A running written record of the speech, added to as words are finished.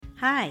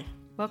Hi,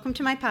 welcome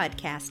to my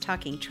podcast,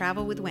 Talking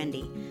Travel with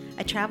Wendy.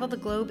 I travel the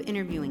globe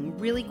interviewing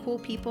really cool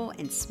people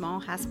in small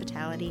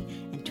hospitality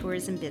and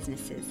tourism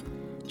businesses.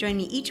 Join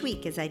me each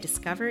week as I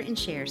discover and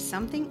share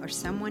something or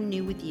someone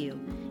new with you.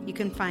 You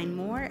can find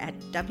more at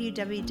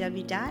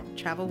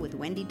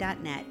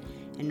www.travelwithwendy.net.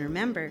 And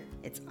remember,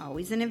 it's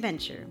always an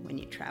adventure when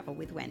you travel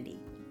with Wendy.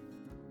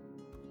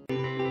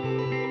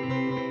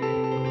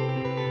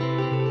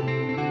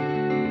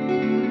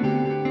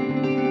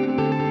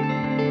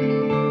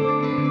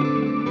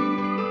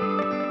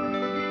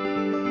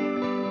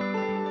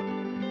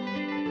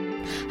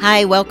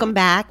 Hi, welcome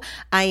back.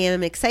 I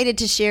am excited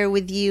to share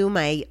with you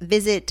my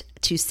visit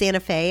to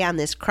Santa Fe on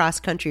this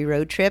cross-country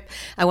road trip.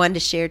 I wanted to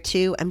share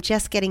too, I'm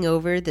just getting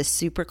over the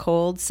super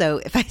cold, so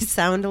if I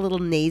sound a little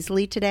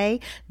nasally today,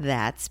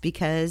 that's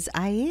because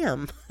I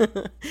am.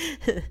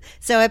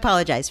 So I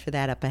apologize for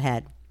that up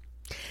ahead.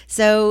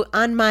 So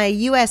on my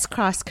U.S.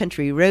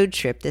 cross-country road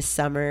trip this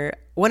summer,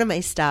 one of my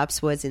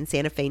stops was in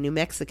Santa Fe, New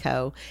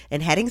Mexico,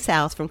 and heading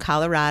south from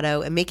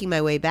Colorado and making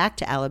my way back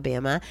to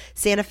Alabama,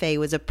 Santa Fe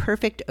was a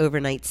perfect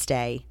overnight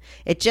stay.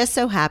 It just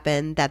so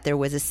happened that there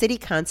was a city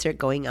concert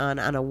going on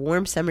a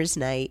warm summer's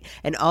night,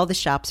 and all the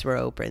shops were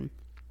open.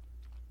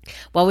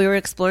 While we were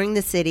exploring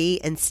the city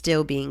and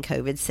still being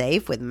COVID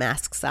safe with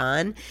masks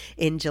on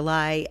in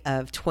July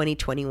of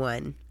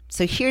 2021.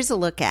 So here's a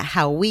look at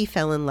how we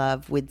fell in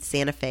love with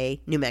Santa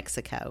Fe, New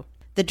Mexico.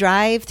 The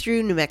drive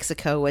through New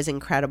Mexico was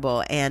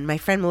incredible, and my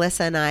friend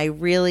Melissa and I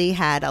really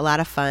had a lot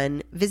of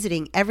fun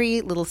visiting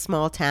every little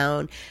small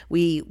town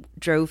we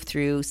drove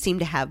through.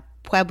 Seemed to have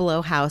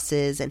Pueblo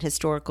houses and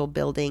historical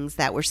buildings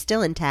that were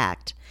still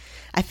intact.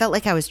 I felt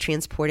like I was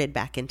transported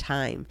back in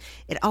time.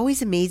 It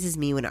always amazes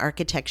me when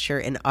architecture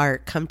and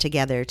art come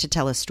together to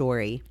tell a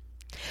story.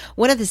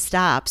 One of the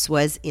stops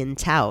was in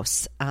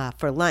Taos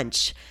for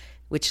lunch,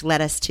 which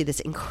led us to this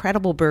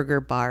incredible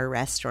burger bar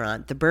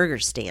restaurant, the Burger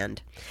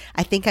Stand.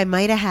 I think I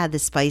might have had the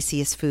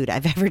spiciest food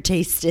I've ever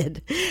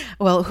tasted.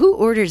 Well, who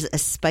orders a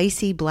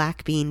spicy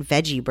black bean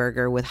veggie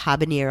burger with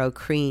habanero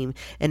cream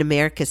in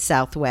America's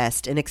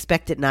Southwest and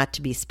expect it not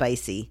to be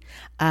spicy?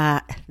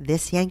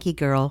 This Yankee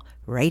girl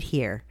right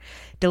here.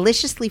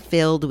 Deliciously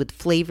filled with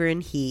flavor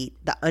and heat,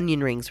 the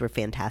onion rings were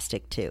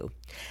fantastic too.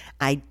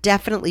 I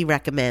definitely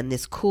recommend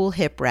this cool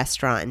hip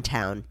restaurant in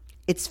town.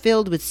 It's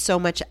filled with so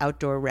much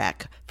outdoor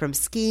rec, from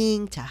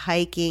skiing to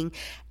hiking.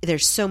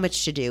 There's so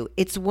much to do.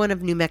 It's one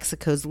of New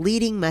Mexico's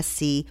leading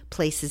must-see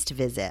places to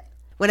visit.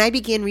 When I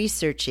began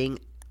researching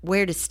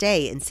where to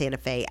stay in Santa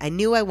Fe, I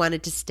knew I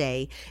wanted to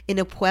stay in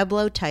a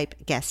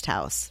Pueblo-type guest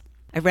house.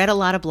 I read a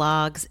lot of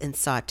blogs and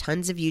saw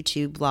tons of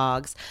YouTube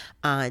blogs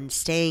on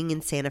staying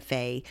in Santa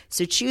Fe,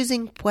 so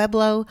choosing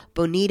Pueblo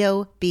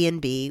Bonito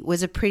B&B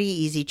was a pretty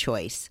easy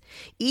choice.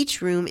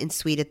 Each room and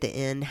suite at the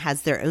inn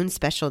has their own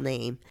special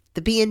name.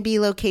 The B&B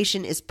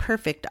location is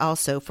perfect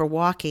also for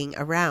walking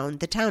around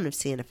the town of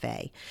Santa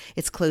Fe.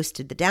 It's close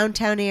to the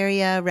downtown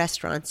area,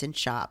 restaurants, and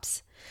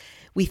shops.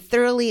 We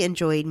thoroughly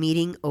enjoyed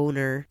meeting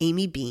owner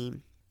Amy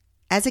Beam.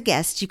 As a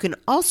guest, you can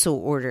also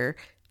order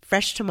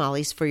fresh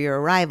tamales for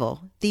your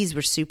arrival. These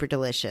were super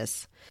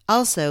delicious.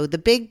 Also, the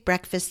Big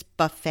Breakfast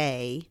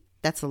Buffet,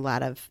 that's a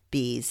lot of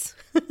B's.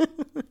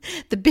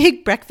 The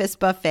Big Breakfast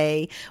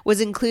Buffet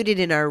was included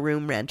in our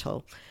room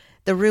rental.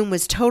 The room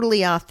was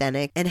totally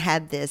authentic and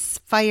had this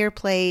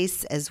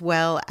fireplace as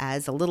well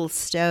as a little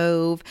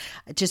stove,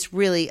 just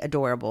really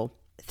adorable.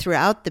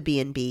 Throughout the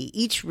B&B,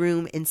 each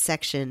room and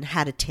section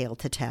had a tale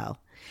to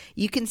tell.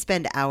 You can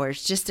spend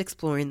hours just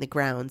exploring the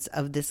grounds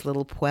of this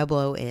little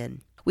Pueblo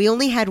inn. We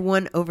only had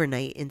one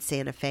overnight in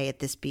Santa Fe at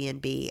this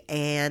B&B,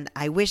 and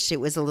I wish it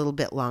was a little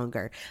bit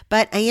longer.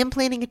 But I am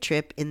planning a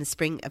trip in the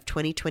spring of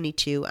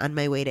 2022 on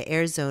my way to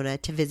Arizona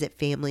to visit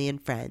family and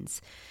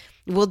friends.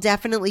 We'll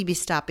definitely be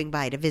stopping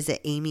by to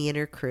visit Amy and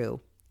her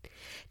crew.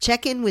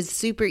 Check-in was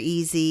super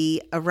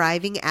easy.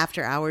 Arriving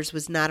after hours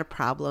was not a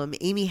problem.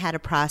 Amy had a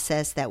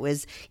process that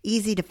was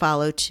easy to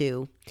follow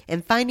too.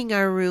 And finding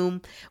our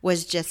room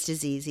was just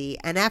as easy.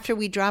 And after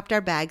we dropped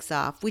our bags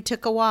off, we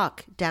took a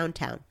walk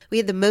downtown. We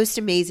had the most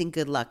amazing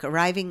good luck,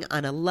 arriving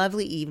on a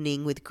lovely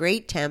evening with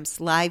great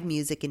temps, live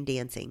music, and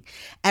dancing.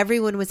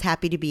 Everyone was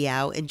happy to be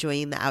out,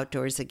 enjoying the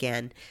outdoors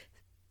again.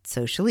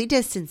 Socially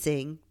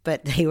distancing,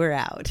 but they were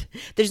out.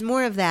 There's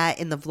more of that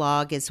in the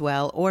vlog as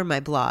well, or my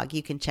blog.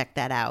 You can check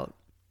that out.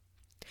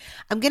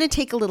 I'm going to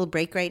take a little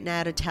break right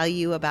now to tell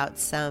you about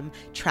some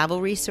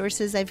travel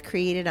resources I've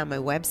created on my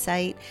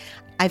website.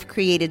 I've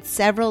created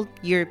several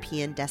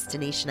European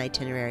destination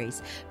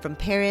itineraries from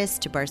Paris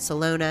to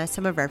Barcelona,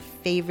 some of our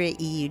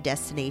favorite EU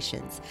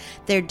destinations.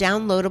 They're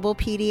downloadable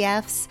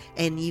PDFs,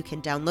 and you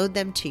can download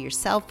them to your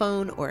cell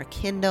phone or a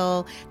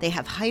Kindle. They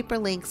have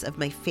hyperlinks of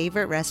my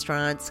favorite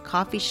restaurants,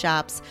 coffee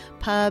shops,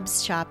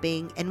 pubs,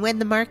 shopping, and when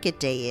the market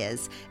day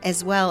is,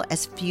 as well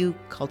as few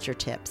culture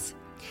tips.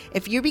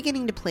 If you're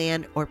beginning to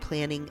plan or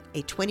planning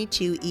a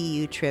 22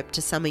 EU trip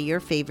to some of your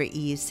favorite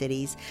EU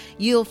cities,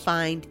 you'll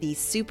find these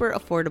super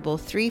affordable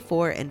 3,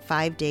 4, and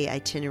 5-day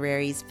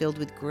itineraries filled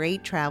with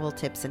great travel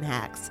tips and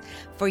hacks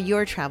for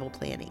your travel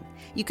planning.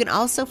 You can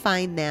also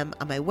find them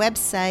on my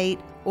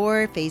website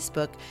or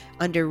Facebook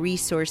under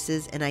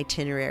resources and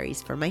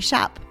itineraries for my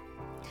shop.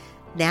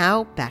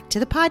 Now, back to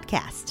the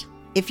podcast.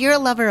 If you're a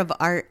lover of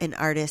art and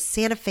artists,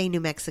 Santa Fe, New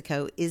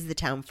Mexico is the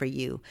town for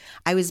you.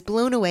 I was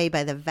blown away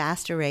by the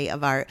vast array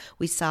of art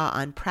we saw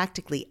on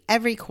practically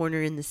every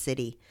corner in the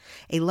city.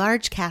 A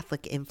large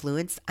Catholic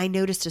influence, I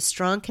noticed a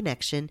strong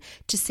connection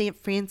to St.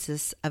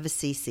 Francis of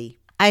Assisi.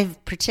 I have a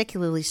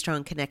particularly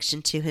strong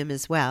connection to him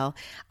as well.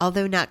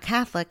 Although not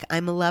Catholic,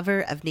 I'm a lover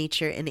of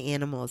nature and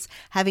animals.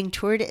 Having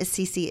toured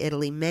Assisi,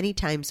 Italy many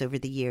times over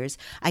the years,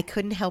 I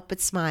couldn't help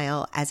but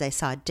smile as I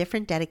saw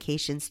different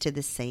dedications to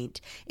the saint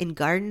in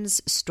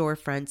gardens,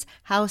 storefronts,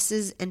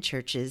 houses, and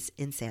churches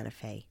in Santa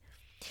Fe.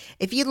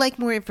 If you'd like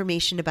more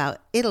information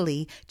about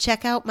Italy,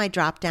 check out my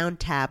drop-down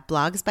tab,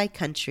 Blogs by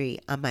Country,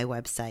 on my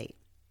website.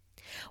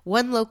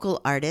 One local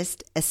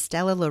artist,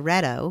 Estella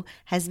Loreto,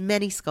 has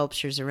many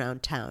sculptures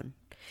around town.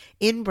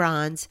 In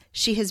bronze,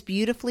 she has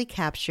beautifully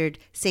captured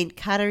St.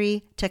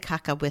 Kateri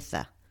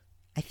Tekakwitha.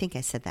 I think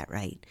I said that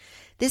right.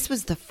 This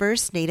was the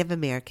first Native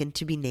American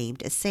to be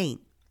named a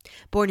saint.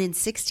 Born in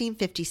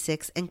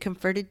 1656 and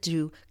converted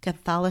to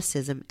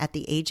Catholicism at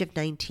the age of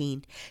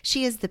 19,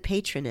 she is the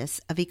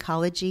patroness of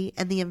ecology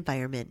and the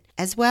environment,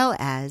 as well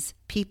as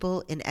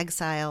people in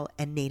exile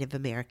and Native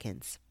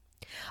Americans.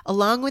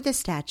 Along with a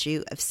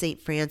statue of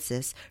St.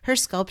 Francis, her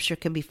sculpture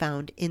can be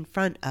found in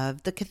front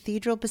of the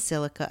Cathedral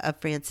Basilica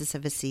of Francis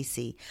of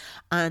Assisi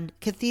on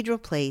Cathedral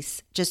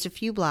Place, just a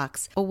few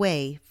blocks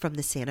away from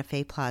the Santa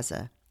Fe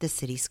Plaza, the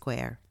city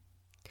square.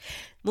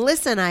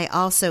 Melissa and I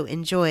also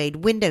enjoyed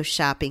window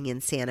shopping in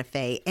Santa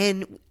Fe,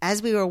 and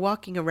as we were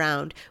walking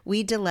around,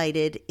 we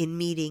delighted in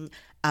meeting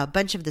a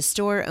bunch of the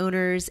store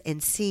owners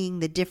and seeing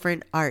the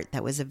different art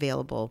that was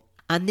available.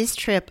 On this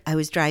trip, I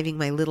was driving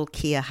my little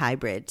Kia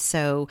Hybrid,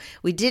 so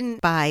we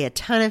didn't buy a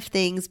ton of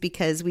things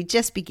because we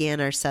just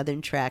began our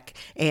southern trek,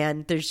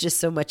 and there's just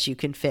so much you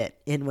can fit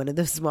in one of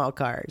those small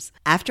cars.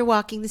 After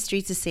walking the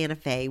streets of Santa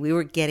Fe, we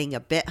were getting a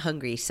bit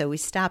hungry, so we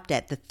stopped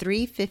at the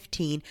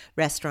 315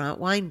 Restaurant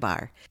Wine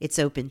Bar. It's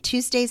open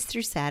Tuesdays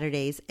through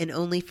Saturdays and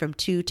only from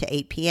 2 to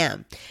 8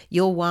 p.m.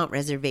 You'll want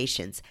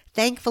reservations.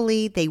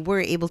 Thankfully, they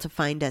were able to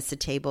find us a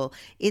table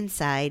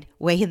inside,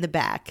 way in the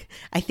back.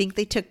 I think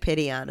they took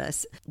pity on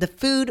us. The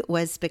food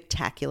was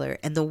spectacular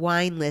and the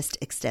wine list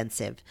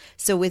extensive.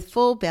 So with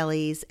full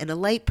bellies and a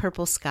light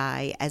purple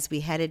sky as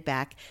we headed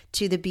back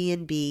to the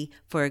B&B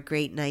for a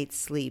great night's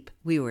sleep,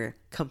 we were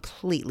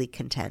completely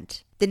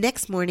content. The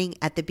next morning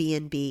at the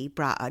B&B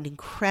brought an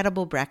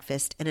incredible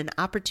breakfast and an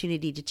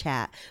opportunity to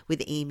chat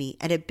with Amy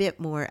and a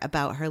bit more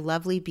about her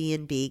lovely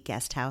B&B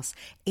guest house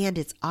and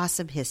its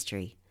awesome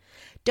history.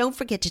 Don't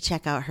forget to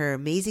check out her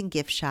amazing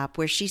gift shop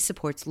where she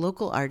supports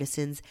local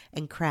artisans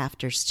and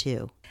crafters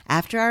too.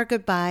 After our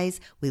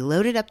goodbyes, we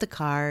loaded up the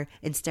car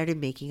and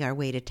started making our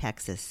way to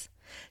Texas.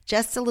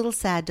 Just a little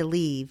sad to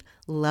leave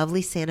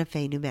lovely Santa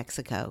Fe, New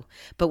Mexico,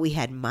 but we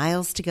had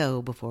miles to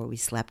go before we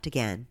slept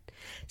again.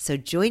 So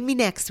join me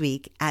next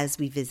week as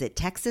we visit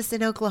Texas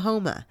and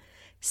Oklahoma.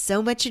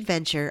 So much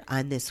adventure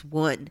on this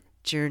one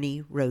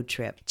journey road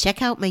trip.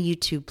 Check out my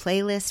YouTube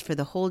playlist for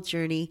the whole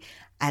journey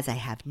as I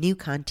have new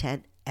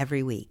content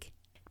every week.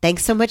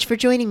 Thanks so much for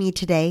joining me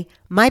today.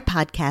 My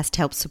podcast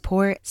helps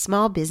support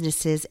small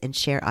businesses and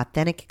share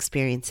authentic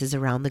experiences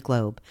around the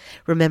globe.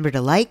 Remember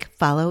to like,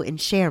 follow, and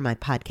share my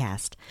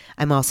podcast.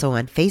 I'm also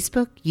on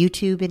Facebook,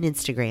 YouTube, and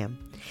Instagram.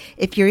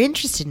 If you're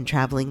interested in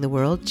traveling the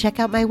world, check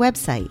out my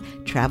website,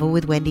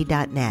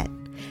 travelwithwendy.net.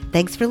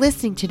 Thanks for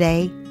listening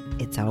today.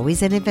 It's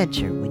always an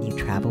adventure when you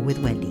travel with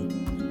Wendy.